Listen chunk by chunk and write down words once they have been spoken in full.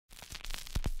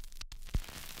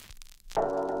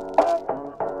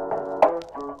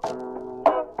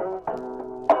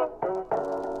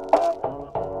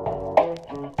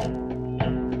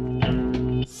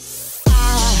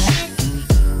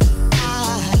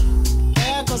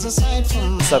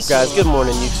What's up, guys? Good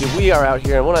morning, YouTube. We are out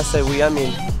here, and when I say we, I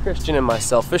mean Christian and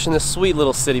myself, fishing this sweet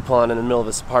little city pond in the middle of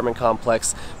this apartment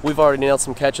complex. We've already nailed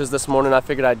some catches this morning. I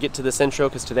figured I'd get to this intro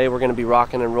because today we're going to be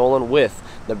rocking and rolling with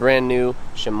the brand new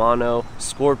Shimano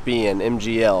Scorpion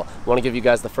MGL. I want to give you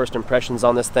guys the first impressions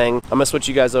on this thing. I'm going to switch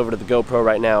you guys over to the GoPro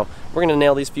right now. We're going to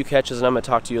nail these few catches, and I'm going to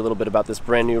talk to you a little bit about this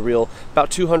brand new reel. About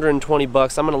 220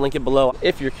 bucks. I'm going to link it below.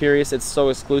 If you're curious, it's so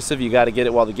exclusive. You got to get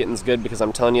it while the getting's good, because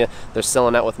I'm telling you, they're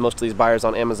selling out with most of these buyers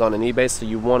on Amazon and eBay, so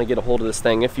you want to get a hold of this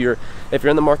thing. If you're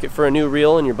in the market for a new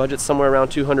reel and your budget's somewhere around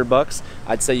 200 bucks,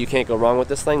 I'd say you can't go wrong with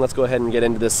this thing. Let's go ahead and get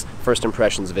into this first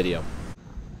impressions video.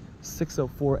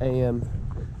 6:04 a.m.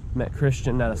 Met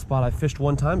Christian at a spot I fished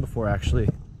one time before, actually.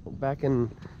 Back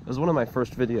in, it was one of my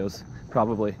first videos,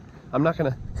 probably. I'm not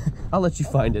gonna, I'll let you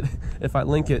find it. If I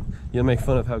link it, you'll make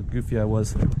fun of how goofy I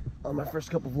was on my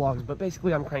first couple vlogs, but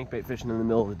basically I'm crankbait fishing in the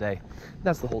middle of the day.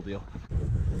 That's the whole deal.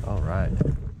 All right.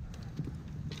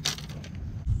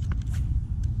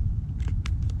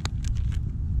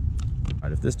 All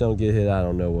right, if this don't get hit, I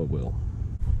don't know what will.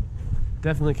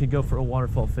 Definitely could go for a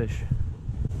waterfall fish.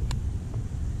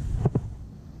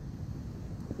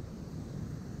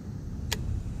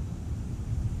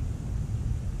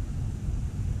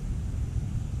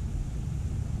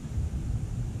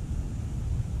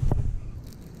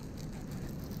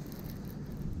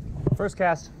 First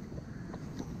cast.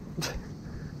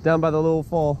 Down by the little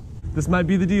fall. This might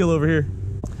be the deal over here.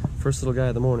 First little guy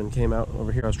of the morning came out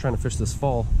over here. I was trying to fish this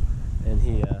fall, and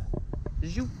he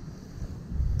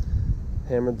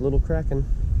hammered the little kraken.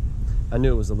 I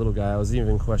knew it was a little guy. I was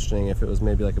even questioning if it was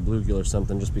maybe like a bluegill or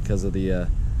something, just because of the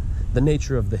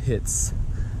nature of the hits.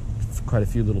 Quite a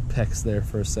few little pecks there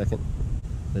for a second.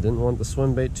 They didn't want the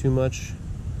swim bait too much.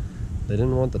 They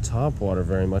didn't want the top water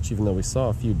very much, even though we saw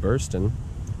a few bursting.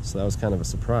 So that was kind of a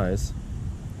surprise.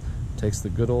 Takes the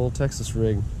good old Texas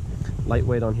rig.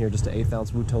 Lightweight on here, just an 1/8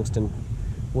 ounce Wu tungsten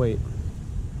weight.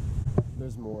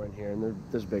 There's more in here, and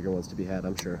there's bigger ones to be had,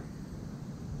 I'm sure.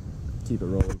 Keep it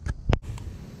rolling.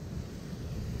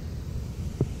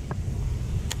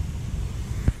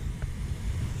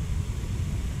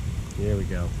 Here we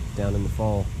go, down in the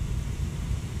fall.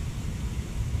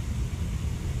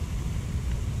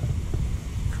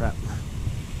 Crap.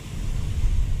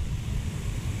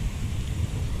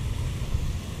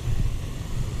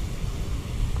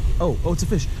 Oh, it's a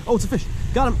fish. Oh, it's a fish.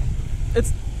 Got him.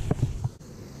 It's...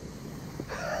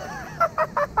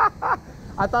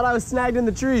 I thought I was snagged in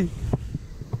the tree.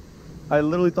 I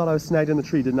literally thought I was snagged in the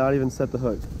tree. Did not even set the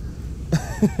hook.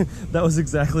 That was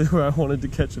exactly where I wanted to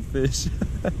catch a fish.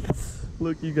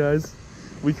 Look, you guys.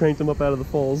 We cranked him up out of the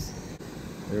falls.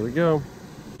 There we go.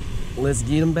 Let's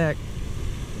get him back.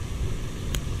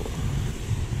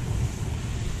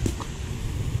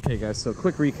 Okay, guys, so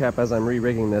quick recap as I'm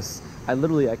re-rigging this.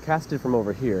 I casted from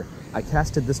over here. I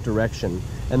casted this direction,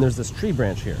 and there's this tree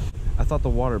branch here. I thought the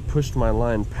water pushed my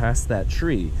line past that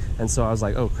tree, and so I was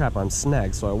like, oh crap, I'm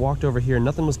snagged. So I walked over here,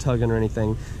 nothing was tugging or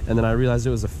anything, and then I realized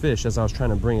it was a fish as I was trying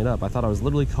to bring it up. I thought I was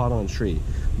literally caught on a tree.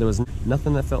 There was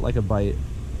nothing that felt like a bite.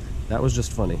 That was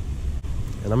just funny.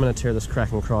 And I'm gonna tear this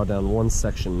crack and crawl down one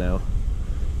section now.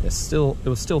 It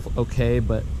was still okay,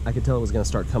 but I could tell it was gonna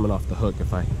start coming off the hook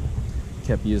if I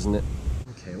kept using it.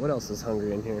 Okay, what else is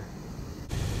hungry in here?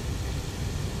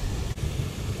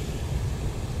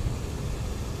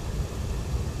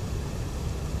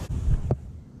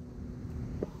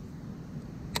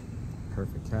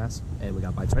 Perfect cast, and we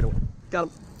got bites right away. Got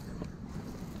him.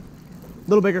 A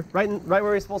little bigger, right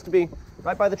where he's supposed to be,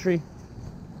 right by the tree.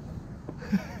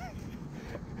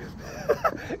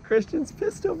 Christian's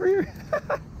pissed over here.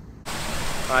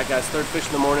 All right, guys, third fish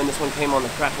in the morning. This one came on the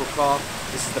crack and crawl.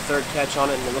 This is the third catch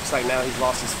on it, and it looks like now he's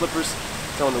lost his flippers.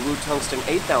 Throwing the Wu tungsten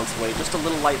 1/8 ounce weight, just a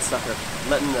little light sucker,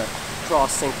 letting the craw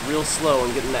sink real slow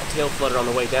and getting that tail flutter on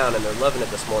the way down, and they're loving it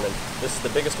this morning. This is the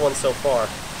biggest one so far.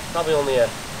 Probably only a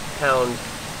pound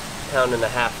and a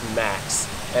half max.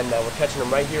 And we're catching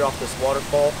them right here off this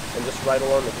waterfall and just right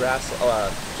along the grass,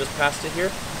 just past it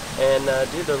here. And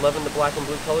dude, they're loving the black and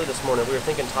blue color this morning. We were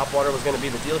thinking top water was going to be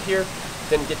the deal here.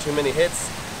 Didn't get too many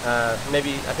hits.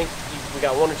 Maybe, I think we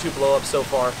got 1 or 2 blow-ups so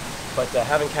far, but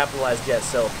haven't capitalized yet.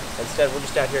 So instead, we're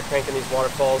just out here cranking these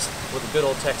waterfalls with a good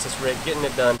old Texas rig, getting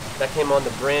it done. That came on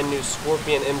the brand new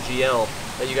Scorpion MGL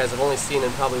that you guys have only seen in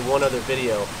probably one other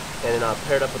video, and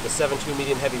paired up with the 7.2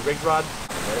 medium heavy rig rod.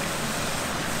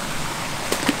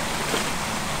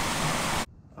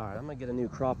 Alright, I'm going to get a new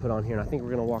craw put on here, and I think we're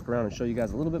going to walk around and show you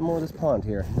guys a little bit more of this pond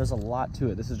here. There's a lot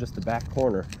to it. This is just the back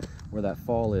corner where that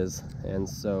fall is, and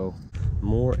so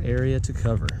more area to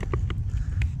cover.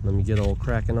 Let me get old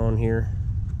Kraken on here,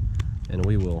 and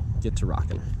we will get to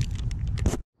rocking.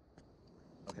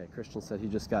 Christian said he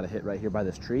just got a hit right here by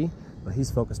this tree, but he's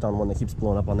focused on one that keeps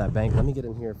blowing up on that bank. Let me get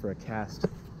in here for a cast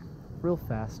real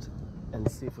fast and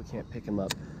see if we can't pick him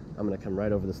up. I'm gonna come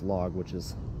right over this log, which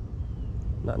is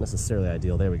not necessarily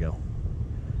ideal. There we go.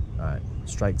 All right,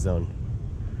 strike zone.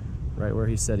 Right where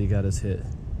he said he got his hit.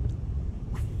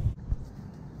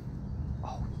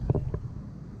 Oh,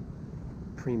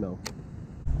 primo.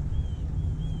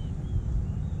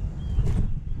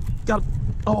 Got him.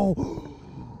 Oh,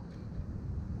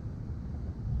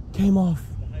 came off.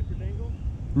 The hyperdangle?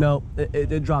 No, it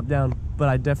did drop down, but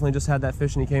I definitely just had that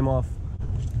fish and he came off.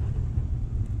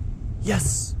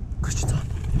 Yes, Christian's on.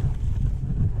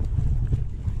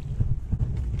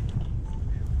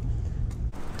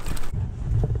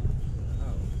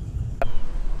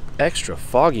 Extra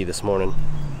foggy this morning.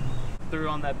 Threw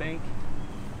on that bank,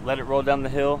 let it roll down the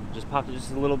hill, just popped it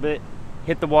just a little bit,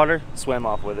 hit the water, swam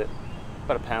off with it.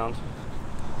 About a pound.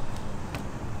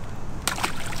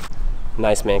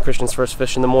 Nice, man. Christian's first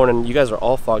fish in the morning. You guys are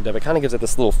all fogged up. It kind of gives it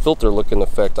this little filter looking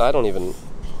effect. I don't even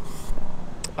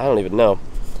know.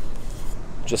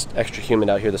 Just extra humid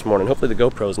out here this morning. Hopefully the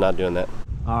GoPro's not doing that.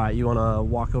 All right, you want to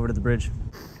walk over to the bridge?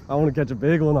 I want to catch a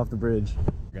big one off the bridge.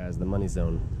 Guys, the money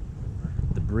zone.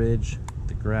 The bridge,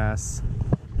 the grass.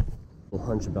 A little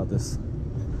hunch about this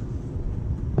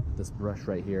brush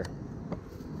right here.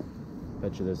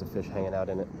 Bet you there's a fish hanging out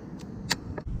in it.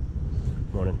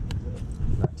 Morning.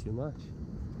 Not too much.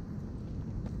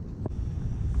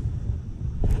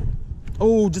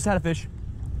 Oh, just had a fish.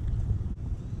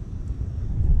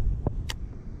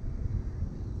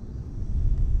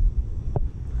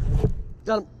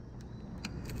 Got him.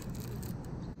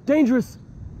 Dangerous.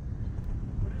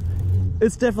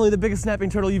 It's definitely the biggest snapping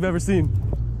turtle you've ever seen.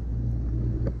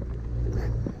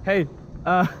 Hey,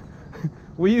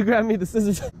 will you grab me the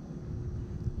scissors?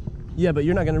 Yeah, but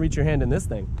you're not gonna reach your hand in this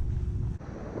thing.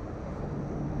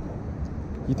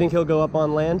 You think he'll go up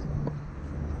on land?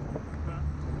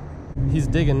 He's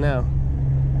digging now.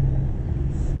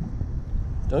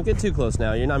 Don't get too close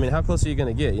now. You're not, I mean, how close are you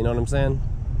gonna get? You know what I'm saying?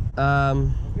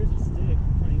 Here's a stick.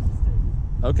 I'm trying to use a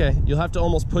stick. Okay, you'll have to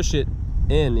almost push it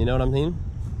in, you know what I mean?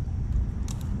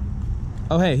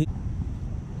 Oh, hey.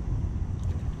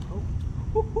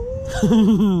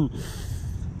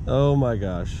 Oh my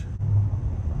gosh.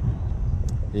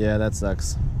 Yeah, that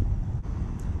sucks.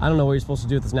 I don't know what you're supposed to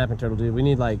do with the snapping turtle, dude. We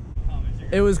need like...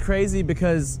 It was crazy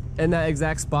because in that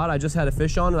exact spot, I just had a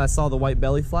fish on and I saw the white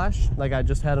belly flash. Like I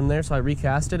just had him there, so I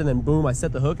recast it and then boom, I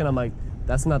set the hook and I'm like,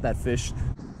 that's not that fish.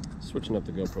 Switching up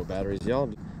the GoPro batteries,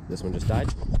 y'all. This one just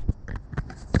died.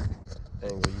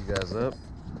 Angle you guys up.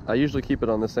 I usually keep it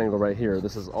on this angle right here.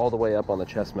 This is all the way up on the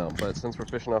chest mount, but since we're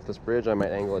fishing off this bridge, I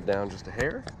might angle it down just a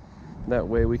hair. That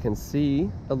way we can see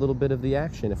a little bit of the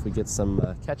action if we get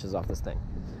some catches off this thing.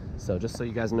 So just so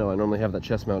you guys know, I normally have that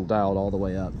chest mount dialed all the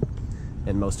way up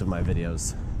in most of my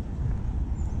videos.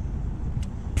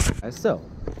 So,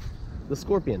 the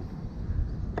Scorpion.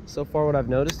 So far what I've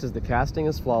noticed is the casting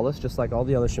is flawless, just like all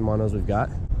the other Shimanos we've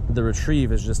got. The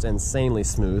retrieve is just insanely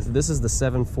smooth. This is the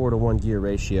 7:4 to 1 gear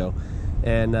ratio.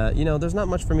 And you know, there's not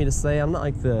much for me to say. I'm not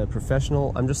like the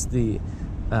professional, I'm just the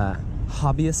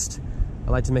hobbyist. I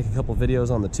like to make a couple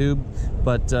videos on the tube,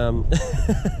 but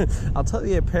I'll tell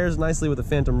you, it pairs nicely with a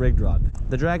Phantom rigged rod.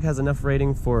 The drag has enough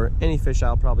rating for any fish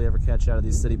I'll probably ever catch out of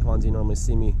these city ponds you normally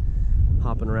see me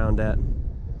hopping around at.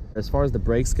 As far as the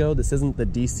brakes go, this isn't the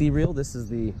DC reel, this is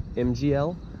the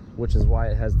MGL, which is why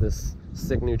it has this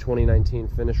sick new 2019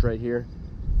 finish right here,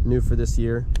 new for this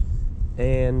year.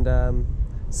 And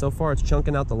so far it's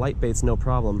chunking out the light baits no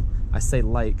problem. I say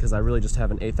light because I really just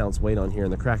have an 1/8 ounce weight on here,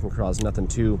 and the Kraken Craw is nothing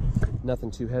too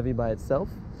heavy by itself.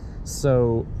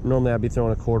 So normally I'd be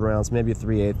throwing a 1/4 ounce, maybe a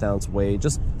 3/8 ounce weight,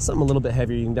 just something a little bit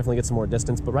heavier. You can definitely get some more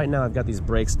distance, but right now I've got these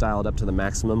brakes dialed up to the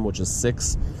maximum, which is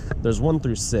 6. There's 1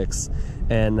 through 6,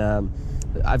 and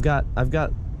I've got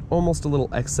almost a little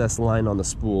excess line on the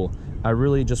spool. I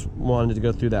really just wanted to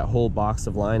go through that whole box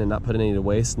of line and not put any to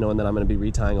waste, knowing that I'm going to be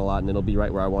retying a lot and it'll be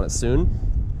right where I want it soon.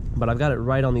 But I've got it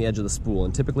right on the edge of the spool,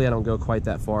 and typically I don't go quite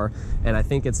that far. And I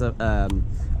think it's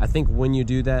I think when you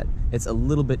do that, it's a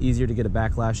little bit easier to get a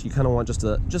backlash. You kind of want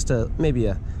just a maybe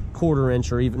a 1/4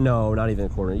 inch, or even, no, not even a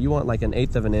 1/4. You want like an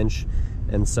 1/8 of an inch,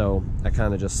 and so I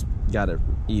kind of just got it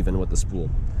even with the spool.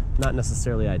 Not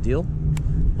necessarily ideal,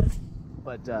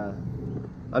 but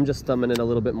I'm just thumbing it a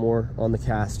little bit more on the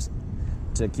cast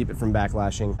to keep it from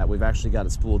backlashing. We've actually got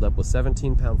it spooled up with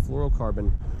 17-pound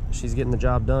fluorocarbon. She's getting the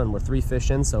job done. We're 3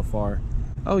 fish in so far.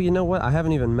 Oh, you know what? I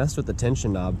haven't even messed with the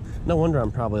tension knob. No wonder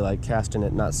I'm probably like casting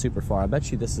it not super far. I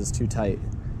bet you this is too tight.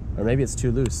 Or maybe it's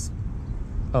too loose.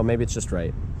 Oh, maybe it's just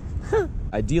right.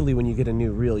 Ideally, when you get a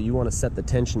new reel, you want to set the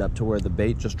tension up to where the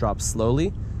bait just drops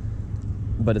slowly,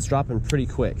 but it's dropping pretty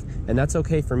quick. And that's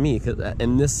okay for me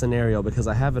in this scenario because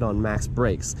I have it on max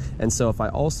brakes. And so if I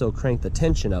also crank the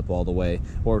tension up all the way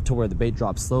or to where the bait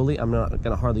drops slowly, I'm not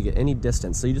going to hardly get any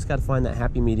distance. So you just got to find that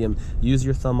happy medium, use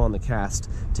your thumb on the cast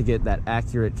to get that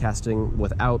accurate casting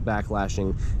without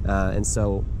backlashing. And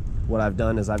so what I've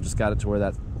done is I've just got it to where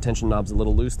that tension knob's a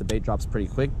little loose, the bait drops pretty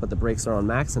quick, but the brakes are on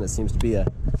max, and it seems to be a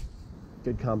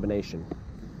good combination.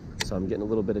 So I'm getting a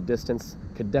little bit of distance.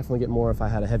 Could definitely get more if I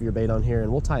had a heavier bait on here,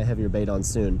 and we'll tie a heavier bait on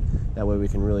soon. That way we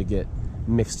can really get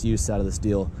mixed use out of this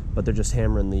deal, but they're just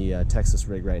hammering the Texas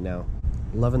rig right now.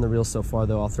 Loving the reel so far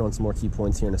though. I'll throw in some more key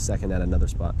points here in a second at another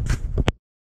spot.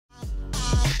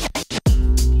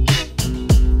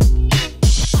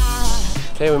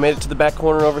 Okay, we made it to the back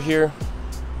corner over here.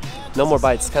 No more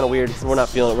bites, kind of weird. We're not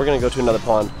feeling it. We're gonna go to another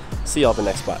pond. See y'all at the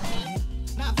next spot.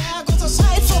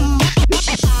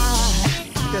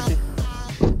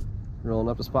 Rolling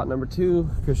up to spot number 2.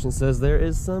 Christian says there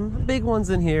is some big ones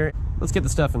in here. Let's get the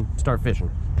stuff and start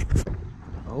fishing.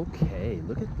 Okay,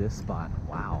 look at this spot.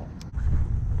 Wow.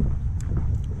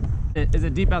 Is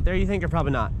it deep out there, you think, or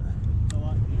probably not? A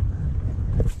lot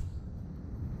deep.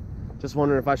 Just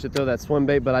wondering if I should throw that swim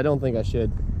bait, but I don't think I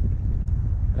should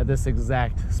at this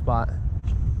exact spot.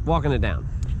 Walking it down.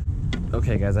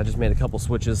 Okay guys, I just made a couple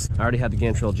switches. I already had the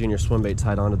Gantrel Junior swim bait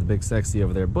tied onto the Big Sexy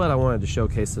over there, but I wanted to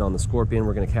showcase it on the Scorpion.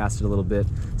 We're gonna cast it a little bit,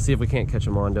 see if we can't catch a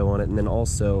Mondo on it, and then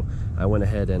also I went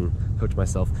ahead and hooked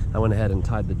myself. I went ahead and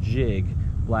tied the jig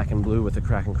black and blue with the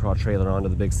Crack and Crawl trailer onto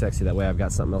the Big Sexy. That way I've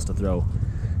got something else to throw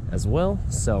as well.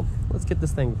 So let's get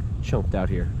this thing chunked out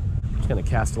here. Just gonna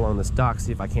cast along this dock,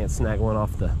 see if I can't snag one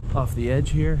off the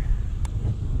edge here.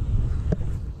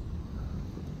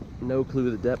 No clue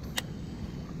the depth.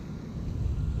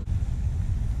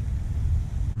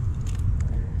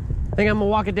 I think I'm gonna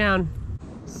walk it down.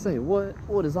 Say,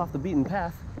 what is off the beaten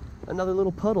path? Another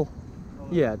little puddle.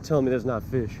 Yeah, tell me there's not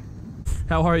fish.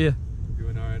 How are you?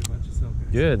 Doing all right. About yourself,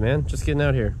 guys? Good, man. Just getting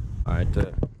out here. All right,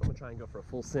 I'm gonna try and go for a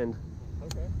full send.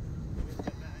 Okay.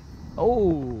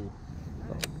 Oh,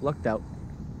 lucked out.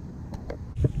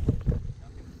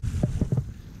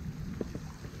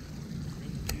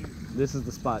 This is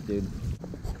the spot, dude.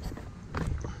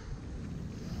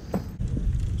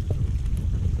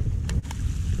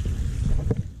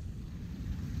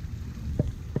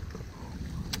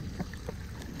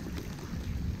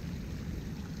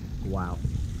 Wow,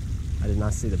 I did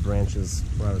not see the branches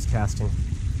where I was casting.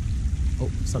 Oh,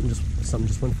 something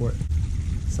just went for it.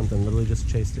 Something literally just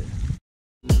chased it.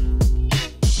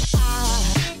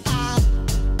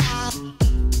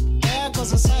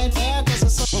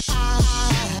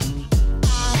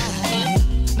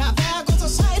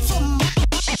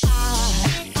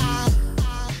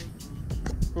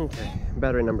 Okay,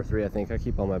 battery number 3, I think. I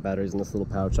keep all my batteries in this little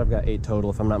pouch. I've got 8 total,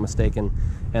 if I'm not mistaken.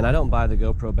 And I don't buy the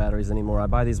GoPro batteries anymore. I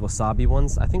buy these Wasabi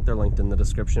ones. I think they're linked in the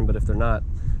description, but if they're not,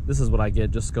 this is what I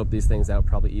get. Just scope these things out,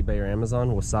 probably eBay or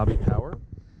Amazon. Wasabi Power.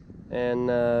 And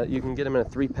you can get them in a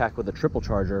 3-pack with a triple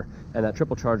charger, and that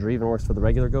triple charger even works for the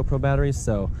regular GoPro batteries.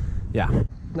 So yeah,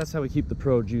 that's how we keep the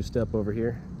Pro juiced up over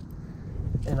here.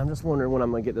 And I'm just wondering when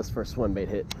I'm gonna get this first swim bait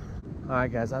hit. All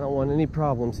right guys, I don't want any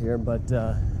problems here, but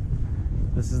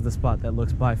this is the spot that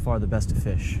looks by far the best to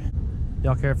fish.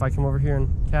 Y'all care if I come over here and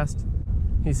cast?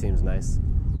 He seems nice.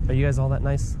 Are you guys all that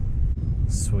nice?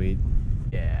 Sweet.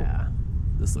 Yeah,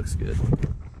 this looks good.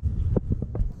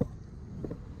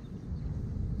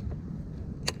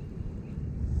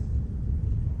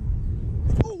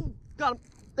 Oh, got him.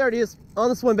 There it is, on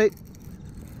the swim bait.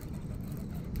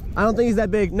 I don't think he's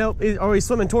that big. Nope, he's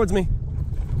swimming towards me.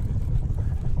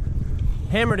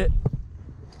 Hammered it.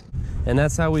 And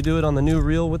that's how we do it on the new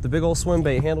reel with the big old swim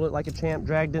bait. Handled it like a champ,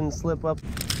 drag didn't slip up.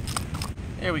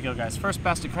 There we go guys, first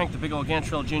bass to crank the big old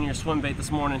Gantrel Junior swim bait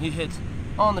this morning. He hit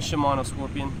on the Shimano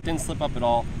Scorpion, didn't slip up at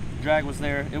all. Drag was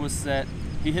there, it was set.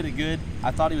 He hit it good.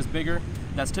 I thought he was bigger.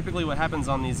 That's typically what happens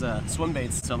on these swim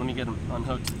baits, so let me get him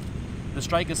unhooked. The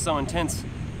strike is so intense,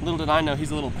 little did I know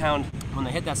he's a little pound. When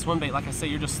they hit that swim bait, like I say,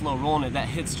 you're just slow rolling it. That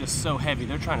hit's just so heavy.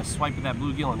 They're trying to swipe at that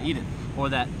bluegill and eat it, or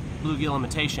that bluegill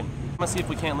imitation. I'm gonna see if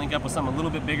we can't link up with something a little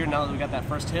bit bigger now that we got that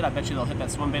first hit. I bet you they'll hit that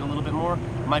swim bait a little bit more.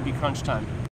 Might be crunch time.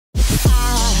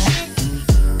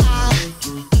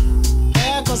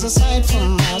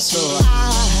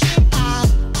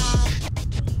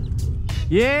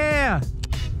 Yeah,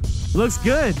 looks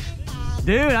good,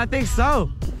 dude. I think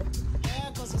so.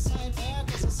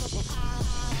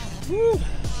 Woo.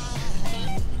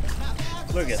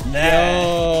 Look at that.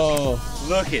 Yo.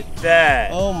 Look at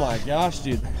that. Oh my gosh,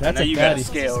 dude. That's I know a you fatty. got a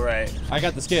scale right. I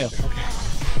got the scale. Okay.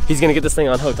 He's gonna get this thing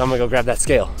unhooked. I'm gonna go grab that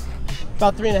scale.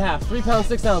 About 3.5, 3 pounds,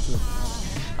 6 ounces.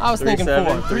 I was thinking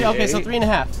 4. 3, okay, so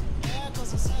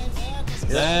 3.5.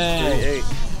 Dang.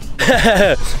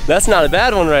 3.8. That's not a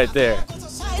bad one right there.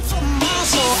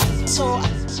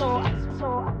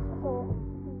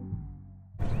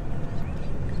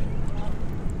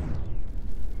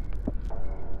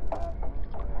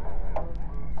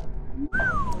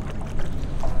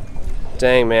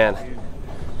 Dang, man.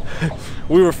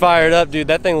 We were fired up, dude.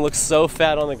 That thing looks so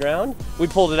fat on the ground. We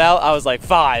pulled it out, I was like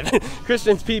 5.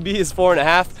 Christian's PB is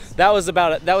 4.5. That was a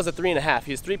 3.5.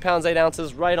 He was 3 pounds, 8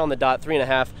 ounces, right on the dot,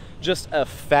 3.5. Just a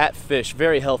fat fish,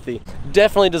 very healthy.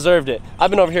 Definitely deserved it. I've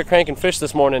been over here cranking fish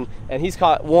this morning, and he's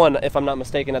caught 1, if I'm not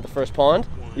mistaken, at the first pond.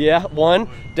 Yeah, 1.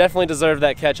 Definitely deserved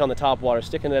that catch on the top water.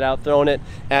 Sticking it out, throwing it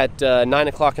at 9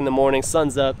 o'clock in the morning,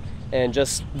 sun's up, and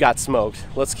just got smoked.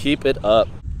 Let's keep it up.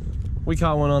 We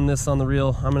caught one on this on the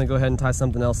reel. I'm gonna go ahead and tie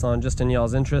something else on just in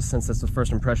y'all's interest, since it's the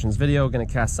first impressions video. Gonna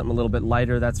cast something a little bit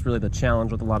lighter. That's really the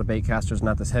challenge with a lot of bait casters,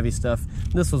 not this heavy stuff.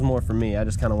 This was more for me. I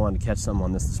just kind of wanted to catch something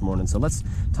on this morning. So let's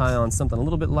tie on something a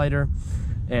little bit lighter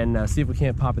and see if we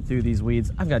can't pop it through these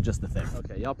weeds. I've got just the thing.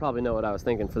 Okay, y'all probably know what I was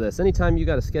thinking for this. Anytime you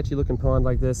got a sketchy looking pond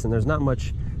like this and there's not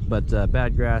much but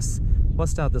bad grass,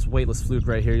 bust out this weightless fluke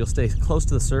right here. You'll stay close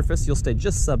to the surface. You'll stay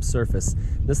just subsurface.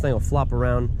 This thing will flop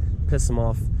around, piss them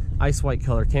off. Ice white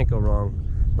color, can't go wrong.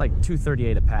 Like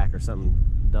 $2.38 a pack or something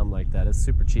dumb like that. It's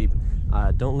super cheap.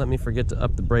 Don't let me forget to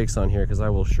up the brakes on here, because I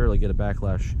will surely get a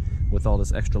backlash with all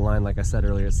this extra line. Like I said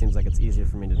earlier, it seems like it's easier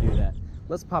for me to do that.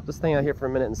 Let's pop this thing out here for a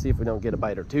minute and see if we don't get a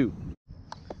bite or two.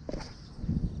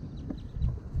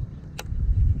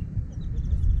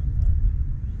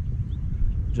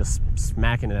 Just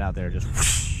smacking it out there, just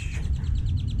whoosh.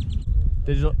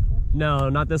 Digital? No,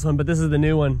 not this one, but this is the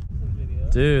new one.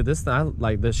 Dude,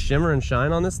 like the shimmer and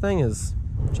shine on this thing is,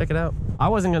 check it out. I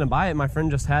wasn't gonna buy it. My friend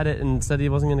just had it and said he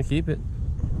wasn't gonna keep it.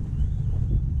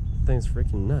 Thing's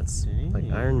freaking nuts. Dang.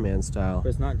 Like Iron Man style.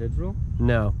 But it's not digital?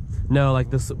 No, like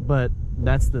this, but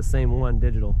that's the same one,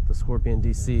 digital, the Scorpion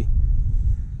DC.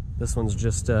 This one's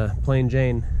just plain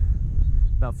Jane,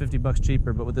 about 50 bucks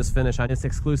cheaper, but with this finish, it's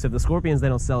exclusive. The Scorpions, they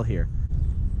don't sell here.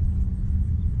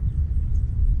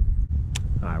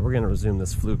 All right, we're gonna resume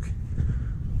this fluke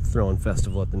throwing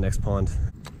festival at the next pond.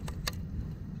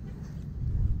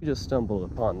 We just stumbled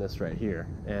upon this right here,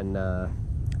 and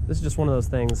this is just one of those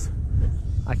things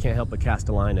I can't help but cast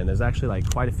a line in. There's actually like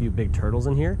quite a few big turtles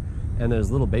in here, and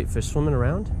there's little bait fish swimming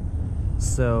around,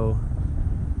 so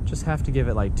just have to give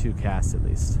it like 2 casts at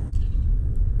least.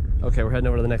 Okay, we're heading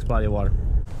over to the next body of water.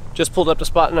 Just pulled up to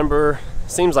spot number,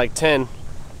 seems like 10.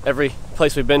 Every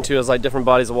place we've been to is like different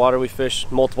bodies of water. We fish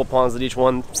multiple ponds at each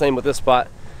one. Same with this spot.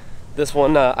 This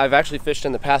one I've actually fished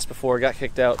in the past before, got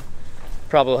kicked out.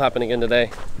 Probably will happen again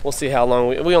today. We'll see how long.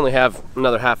 We only have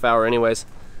another half hour anyways,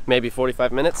 maybe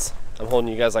 45 minutes. I'm holding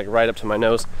you guys like right up to my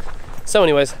nose. So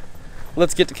anyways,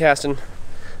 let's get to casting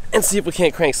and see if we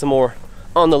can't crank some more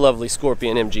on the lovely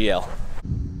Scorpion MGL.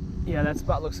 Yeah, that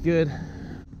spot looks good.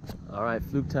 All right,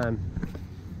 fluke time.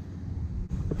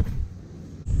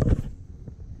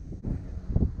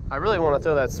 I really want to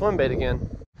throw that swim bait again.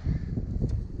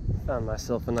 Found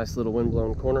myself a nice little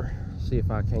windblown corner. See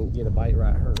if I can't get a bite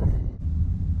right here.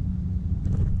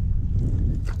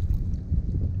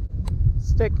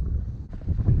 Stick.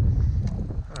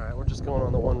 All right, we're just going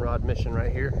on the 1 rod mission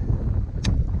right here.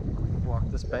 Walk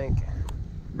this bank.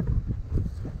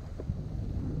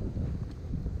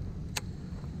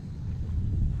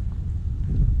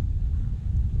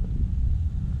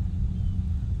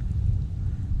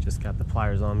 Just got the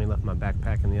pliers on me, left my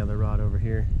backpack and the other rod over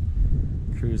here.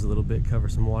 Cruise a little bit, cover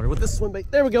some water with this swim bait.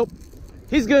 There we go.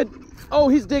 He's good. Oh,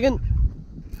 he's digging.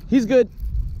 He's good.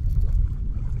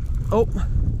 Oh,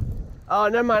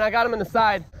 never mind. I got him in the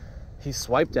side. He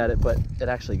swiped at it, but it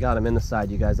actually got him in the side,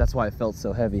 you guys. That's why it felt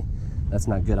so heavy. That's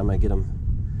not good. I'm gonna get him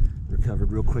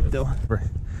recovered real quick though. We're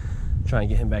trying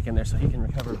to get him back in there so he can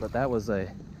recover, but that was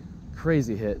a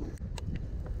crazy hit.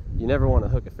 You never want to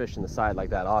hook a fish in the side like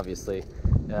that, obviously.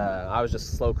 I was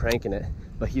just slow cranking it,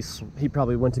 but he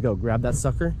probably went to go grab that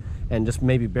sucker and just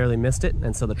maybe barely missed it,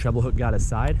 and so the treble hook got his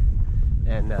side.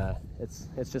 And it's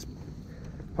just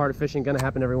part of fishing, gonna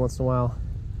happen every once in a while,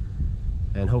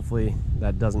 and hopefully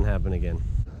that doesn't happen again.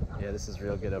 Yeah, this is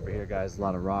real good over here, guys. A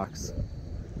lot of rocks,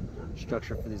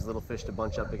 structure for these little fish to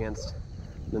bunch up against.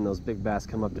 Then those big bass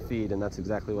come up to feed, and that's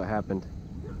exactly what happened.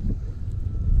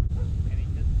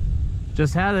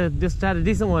 Just had a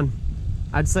decent one,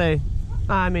 I'd say.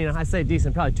 I say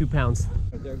decent, probably 2 pounds.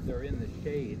 They're in the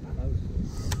shade.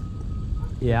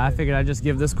 Yeah, I figured I'd just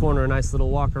give this corner a nice little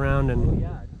walk around and. Oh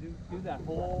yeah, do that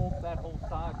whole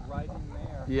side right in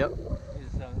there. Yep.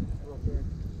 Is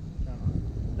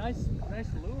Nice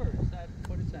lure. Is that,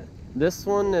 what is that? This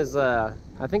one is, I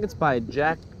think it's by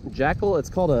Jackal. It's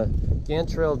called a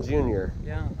Gantrel Jr.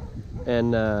 Yeah.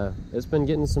 And it's been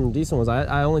getting some decent ones.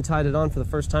 I only tied it on for the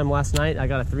first time last night. I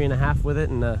got a 3.5 with it,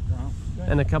 and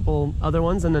a couple other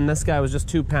ones. And then this guy was just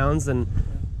 2 pounds, and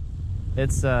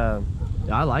it's I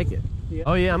like it. Yeah.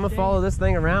 Oh yeah, I'm gonna follow this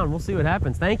thing around. We'll see what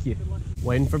happens. Thank you.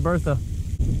 Waiting for Bertha.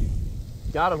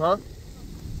 Got him, huh?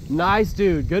 Nice,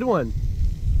 dude. Good one.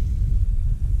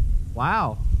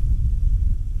 Wow.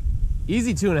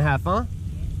 Easy 2.5, huh?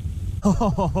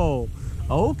 Oh,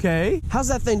 okay. How's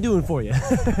that thing doing for you?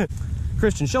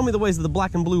 Christian, show me the ways of the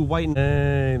black and blue, white and...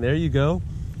 Hey, there you go.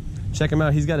 Check him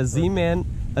out. He's got a Z-Man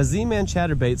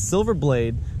chatterbait, silver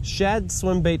blade, shad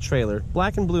swim bait trailer,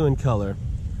 black and blue in color.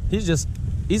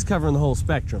 He's covering the whole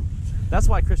spectrum. That's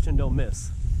why Christian don't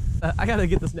miss. I gotta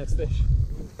get this next fish.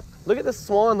 Look at this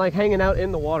swan like hanging out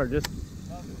in the water, just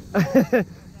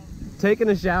taking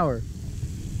a shower.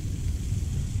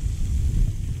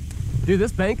 Dude,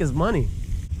 this bank is money.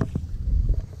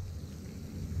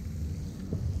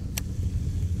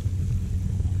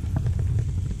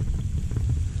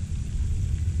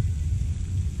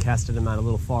 Casted him out a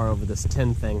little far over this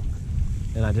tin thing,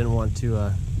 and I didn't want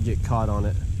to get caught on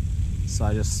it, so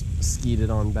I just skied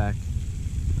it on back.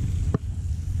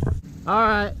 All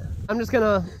right, I'm just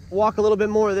gonna walk a little bit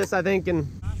more of this, I think, and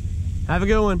have a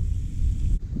good one.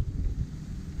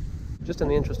 Just in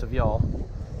the interest of y'all,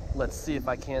 let's see if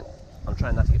I can't, I'm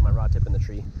trying not to get my rod tip in the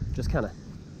tree, just kind of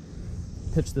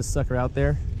pitch this sucker out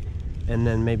there, and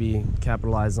then maybe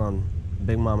capitalize on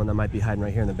Big Mama that might be hiding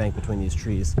right here in the bank between these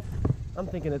trees. I'm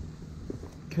thinking it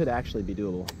could actually be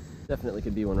doable. Definitely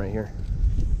could be one right here.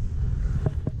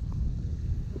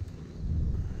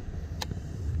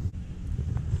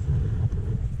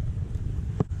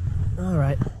 All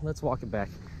right, let's walk it back.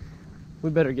 We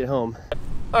better get home.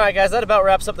 All right, guys, that about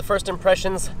wraps up the first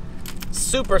impressions.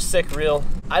 Super sick reel.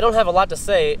 I don't have a lot to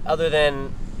say other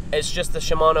than it's just the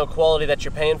Shimano quality that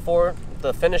you're paying for.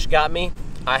 The finish got me.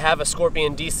 I have a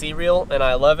Scorpion DC reel and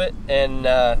I love it, and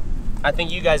I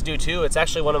think you guys do too. It's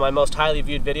actually one of my most highly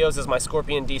viewed videos is my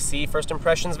Scorpion DC first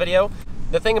impressions video.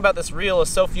 The thing about this reel is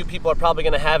so few people are probably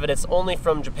gonna have it. It's only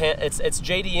from Japan. It's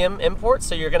JDM import,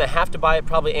 so you're gonna have to buy it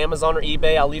probably Amazon or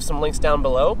eBay. I'll leave some links down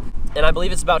below. And I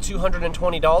believe it's about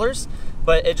 $220,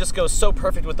 but it just goes so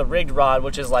perfect with the rigged rod,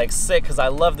 which is like sick, because I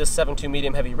love this 7.2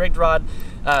 medium heavy rigged rod.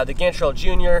 The Gantrel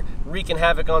Jr. wreaking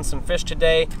havoc on some fish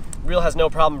today. Reel has no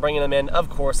problem bringing them in. Of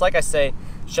course, like I say,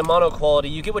 Shimano quality,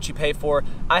 you get what you pay for.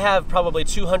 I have probably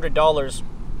 $200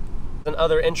 and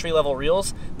other entry-level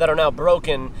reels that are now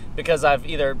broken because I've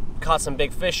either caught some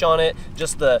big fish on it,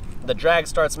 just the drag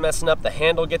starts messing up, the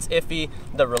handle gets iffy,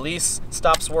 the release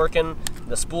stops working,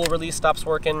 the spool release stops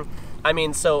working. I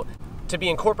mean, so to be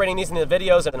incorporating these into the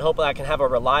videos and hopefully I can have a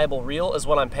reliable reel is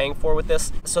what I'm paying for with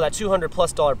this. So that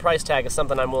 $200+ price tag is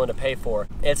something I'm willing to pay for.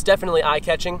 It's definitely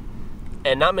eye-catching,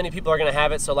 and not many people are gonna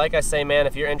have it. So like I say, man,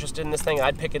 if you're interested in this thing,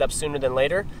 I'd pick it up sooner than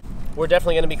later. We're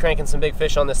definitely gonna be cranking some big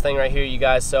fish on this thing right here, you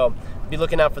guys. So be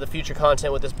looking out for the future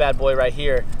content with this bad boy right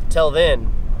here. Till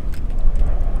then,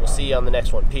 we'll see you on the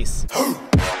next one. Peace.